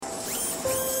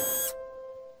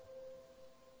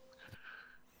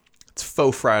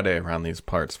faux Friday around these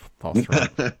parts falls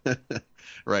through.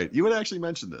 Right. You had actually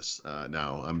mentioned this.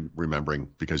 Now I'm remembering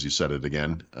because you said it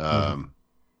again. Mm-hmm.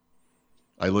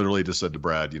 I literally just said to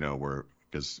Brad,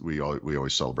 because we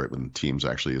always celebrate when Teams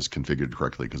actually is configured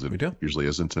correctly because it We do. usually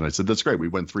isn't. And I said, that's great. We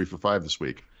went 3 for 5 this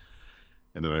week.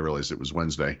 And then I realized it was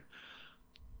Wednesday.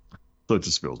 So it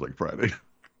just feels like Friday.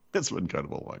 It's been kind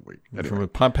of a long week. Anyway. From a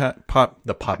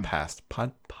podcast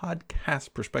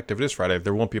perspective, it is Friday.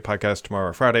 There won't be a podcast tomorrow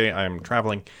or Friday. I'm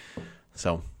traveling.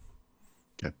 So.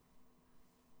 Okay.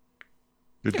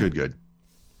 Good.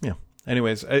 Yeah.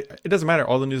 Anyways, it doesn't matter.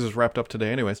 All the news is wrapped up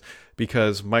today anyways,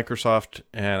 because Microsoft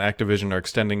and Activision are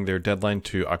extending their deadline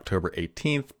to October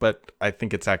 18th, but I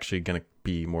think it's actually going to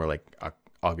be more like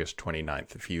August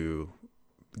 29th.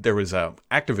 There was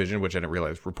Activision, which I didn't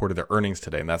realize, reported their earnings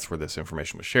today, and that's where this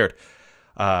information was shared.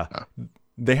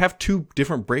 They have 2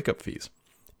 different breakup fees.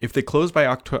 If they close by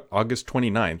August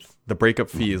 29th, the breakup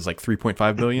fee is like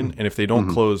 $3.5 billion, and if they don't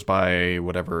close by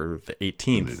whatever the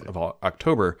 18th of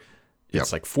October,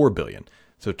 it's like $4 billion.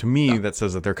 So to me, that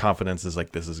says that their confidence is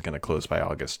like this is going to close by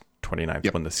August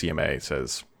 29th when the CMA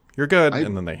says you're good,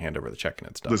 and then they hand over the check and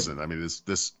it's done. Listen, I mean,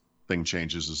 this thing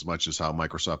changes as much as how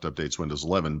Microsoft updates Windows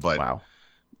 11, but wow.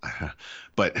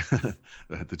 But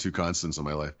the 2 constants in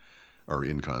my life are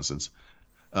inconstants.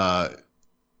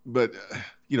 But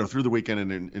through the weekend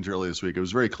and into early this week, it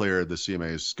was very clear the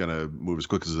CMA is going to move as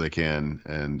quick as they can,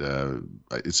 and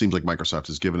it seems like Microsoft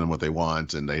has given them what they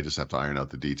want, and they just have to iron out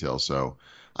the details. So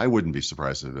I wouldn't be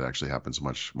surprised if it actually happens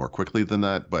much more quickly than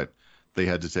that. But they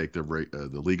had to take the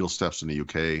legal steps in the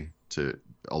UK to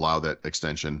allow that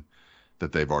extension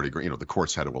that they've already. The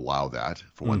courts had to allow that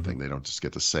for one thing. They don't just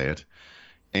get to say it.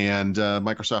 And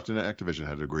Microsoft and Activision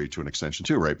had to agree to an extension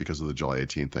too, right? Because of the July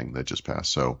 18th thing that just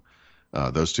passed. So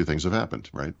those 2 things have happened,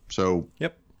 right? So,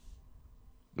 yep.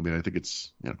 I mean, I think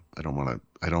it's, I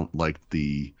don't like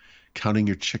the counting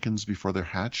your chickens before they're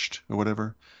hatched or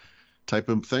whatever type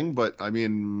of thing. But I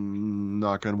mean,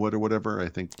 knock on wood or whatever, I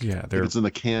think it's in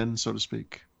the can, so to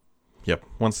speak. Yep.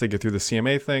 Once they get through the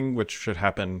CMA thing, which should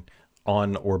happen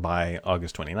on or by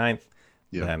August 29th,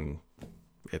 then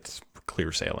it's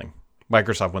clear sailing.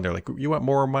 Microsoft, when they're like, you want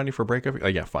more money for breakup?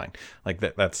 Yeah, fine. Like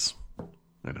that's,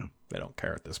 I know. They don't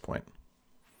care at this point.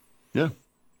 Yeah.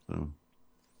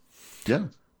 Yeah.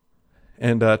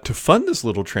 And to fund this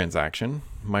little transaction,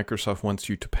 Microsoft wants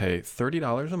you to pay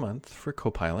 $30 a month for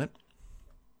Copilot.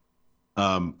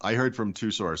 I heard from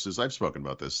 2 sources, I've spoken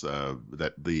about this,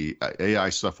 that the AI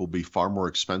stuff will be far more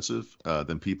expensive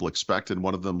than people expect. And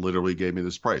one of them literally gave me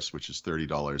this price, which is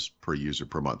 $30 per user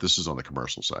per month. This is on the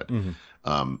commercial side.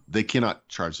 They cannot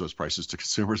charge those prices to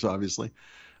consumers, obviously.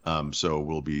 So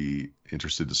we'll be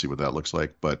interested to see what that looks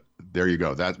like. But there you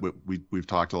go. We've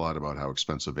talked a lot about how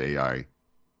expensive AI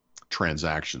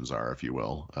transactions are, if you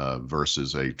will,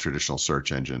 versus a traditional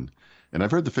search engine. And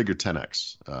I've heard the figure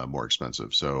 10x more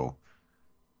expensive. So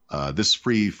this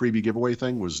freebie giveaway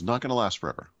thing was not going to last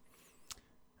forever.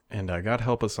 And God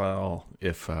help us all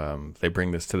if they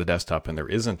bring this to the desktop and there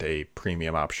isn't a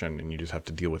premium option and you just have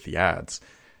to deal with the ads,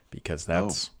 because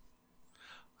that's...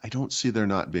 I don't see there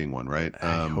not being one, right?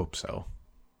 I hope so.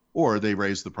 Or they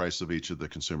raise the price of each of the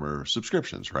consumer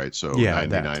subscriptions, right? So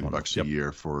 $99 a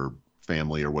year for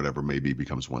family or whatever maybe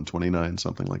becomes $129,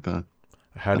 something like that.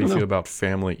 How do you feel about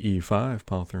Family E5,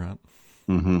 Paul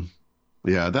Thurrott?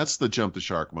 Yeah, that's the jump the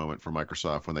shark moment for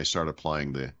Microsoft when they start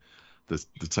applying the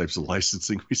types of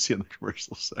licensing we see on the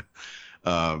commercial side.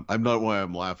 I'm not why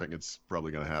I'm laughing. It's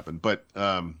probably going to happen. But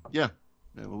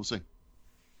we'll see.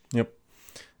 Yep.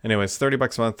 Anyways,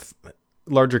 $30 a month.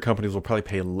 Larger companies will probably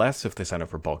pay less if they sign up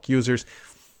for bulk users.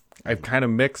 I've kind of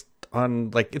mixed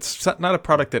on, like, it's not a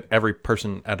product that every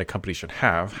person at a company should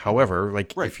have. However,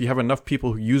 if you have enough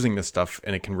people using this stuff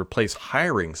and it can replace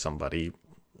hiring somebody,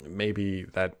 maybe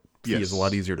that fee is a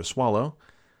lot easier to swallow.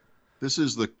 This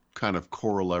is the kind of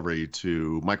corollary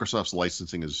to Microsoft's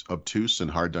licensing is obtuse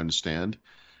and hard to understand.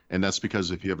 And that's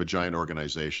because if you have a giant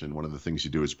organization, one of the things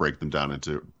you do is break them down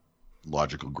into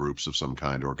logical groups of some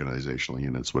kind, organizational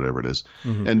units, whatever it is.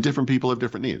 And different people have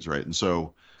different needs, right? And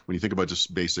so when you think about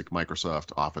just basic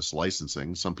Microsoft Office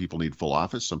licensing, some people need full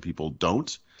Office, some people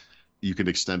don't. You can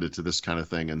extend it to this kind of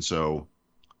thing. And so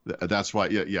that's why,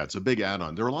 it's a big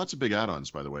add-on. There are lots of big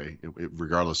add-ons, by the way,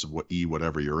 regardless of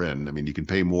whatever you're in. I mean, you can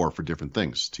pay more for different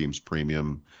things, Teams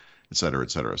Premium, et cetera,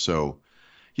 et cetera. So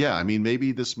yeah, I mean,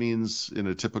 maybe this means in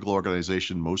a typical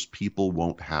organization, most people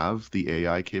won't have the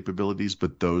AI capabilities,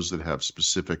 but those that have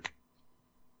specific,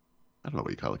 I don't know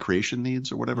what you call it, creation needs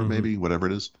or whatever, maybe, whatever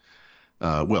it is,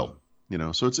 will.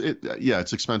 So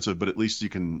it's expensive, but at least you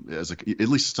can at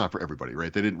least it's not for everybody,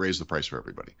 right? They didn't raise the price for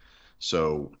everybody.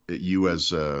 So you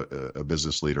as a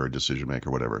business leader, a decision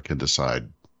maker, whatever, can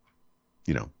decide,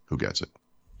 who gets it.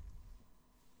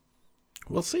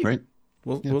 We'll see. Right?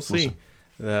 We'll see.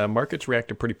 The market's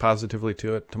reacted pretty positively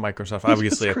to Microsoft.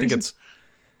 Obviously, I think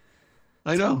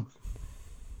I know.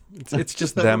 It's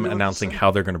just them announcing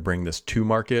how they're going to bring this to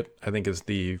market, I think is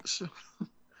the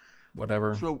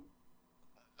whatever. So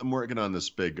I'm working on this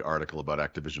big article about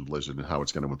Activision Blizzard and how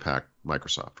it's going to impact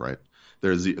Microsoft, right?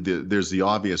 There's the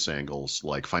obvious angles,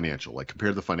 like financial, like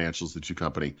compare the financials of the two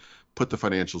company, put the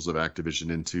financials of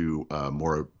Activision into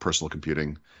more personal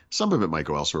computing. Some of it might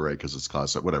go elsewhere, right? Because it's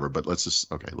cloud, whatever. But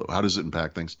how does it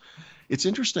impact things? It's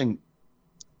interesting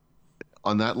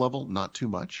on that level, not too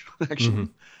much, actually.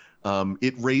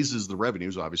 It raises the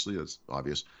revenues, obviously, that's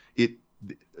obvious.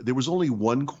 There was only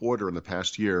one quarter in the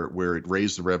past year where it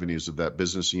raised the revenues of that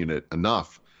business unit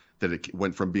enough that it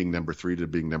went from being number 3 to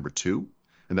being number 2,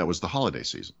 and that was the holiday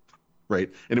season,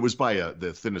 right? And it was by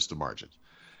the thinnest of margins.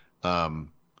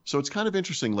 So it's kind of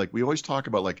interesting. Like we always talk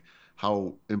about like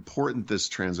how important this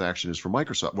transaction is for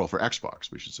Microsoft, well, for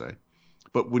Xbox, we should say.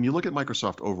 But when you look at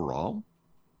Microsoft overall,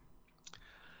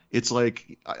 it's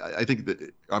like I think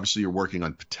that obviously you're working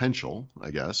on potential,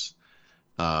 I guess.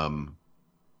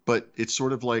 But it's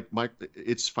sort of like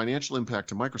its financial impact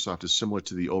to Microsoft is similar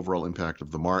to the overall impact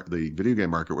of the video game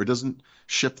market, where it doesn't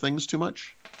shift things too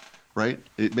much, right?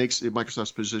 It makes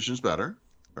Microsoft's positions better,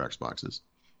 or Xbox's,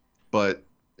 but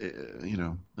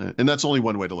and that's only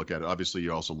one way to look at it. Obviously,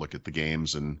 you also look at the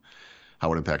games and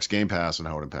how it impacts Game Pass and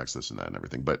how it impacts this and that and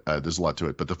everything. But there's a lot to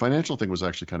it. But the financial thing was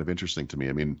actually kind of interesting to me.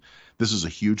 I mean, this is a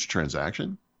huge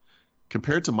transaction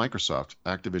compared to Microsoft.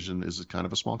 Activision is kind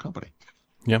of a small company.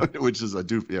 Yeah, which is a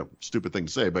stupid thing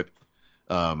to say, but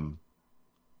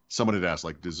someone had asked,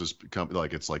 like, does this company,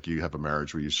 like, it's like you have a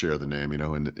marriage where you share the name,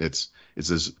 and does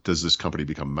this company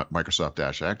become Microsoft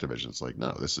Activision? It's like,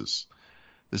 no, this is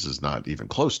not even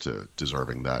close to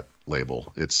deserving that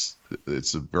label. It's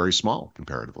very small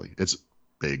comparatively. It's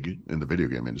big in the video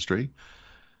game industry,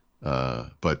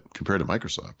 but compared to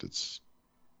Microsoft, it's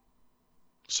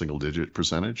single-digit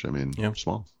percentage. I mean,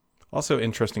 small. Also,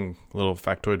 interesting little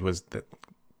factoid was that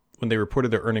when they reported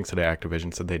their earnings today,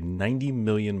 Activision said they had 90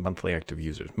 million monthly active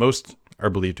users. Most are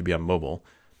believed to be on mobile,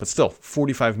 but still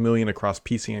 45 million across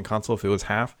PC and console if it was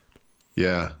half.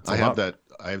 Yeah, I have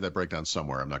that breakdown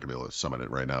somewhere. I'm not going to be able to summon it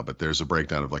right now, but there's a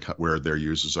breakdown of like where their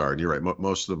users are. And you're right,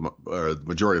 most of them, the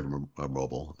majority of them are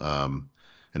mobile.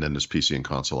 And then there's PC and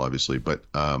console, obviously. But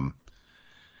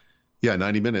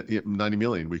 90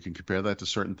 million. We can compare that to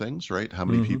certain things, right? How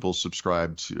many people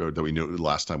subscribed to, that we knew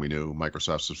last time we knew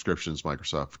Microsoft subscriptions,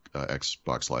 Microsoft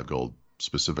Xbox Live Gold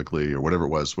specifically, or whatever it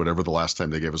was, whatever the last time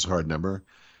they gave us a hard number,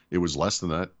 it was less than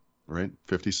that, right?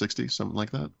 50, 60, something like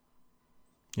that.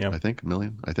 Yeah, I think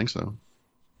million. I think so.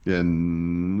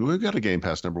 And we got a Game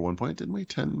Pass number 1 point, didn't we?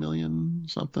 10 million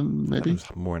something, maybe. I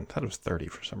thought it was 30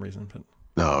 for some reason, but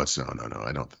no, it's no.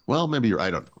 I don't. Well, maybe I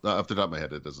don't. Off the top of my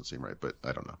head, it doesn't seem right, but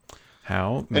I don't know.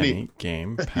 How many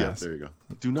Game Pass? Yeah, there you go.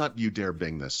 Do not you dare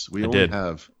Bing this. We only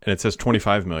have, and it says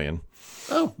 25 million.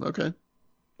 Oh, okay.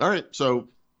 All right. So,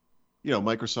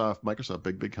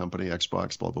 Microsoft, big company,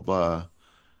 Xbox, blah blah blah.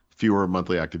 Fewer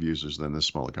monthly active users than this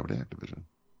smaller company, Activision.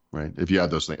 Right. If you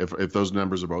add those things, if those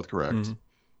numbers are both correct,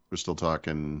 we're still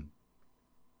talking,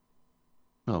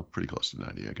 pretty close to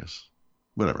 90, I guess.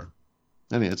 Whatever.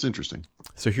 Anyway, it's interesting.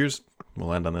 So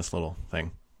we'll end on this little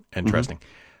thing. Interesting.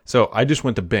 So I just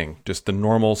went to Bing, just the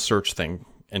normal search thing,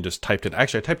 and just typed it.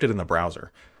 Actually, I typed it in the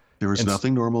browser. There was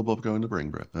nothing normal about going to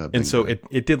Bing. And so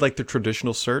it did like the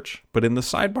traditional search, but in the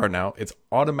sidebar now, it's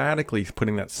automatically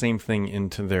putting that same thing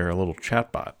into their little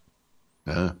chatbot.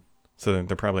 So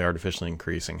they're probably artificially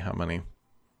increasing how many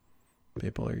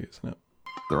people are using it.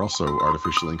 They're also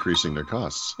artificially increasing their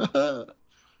costs.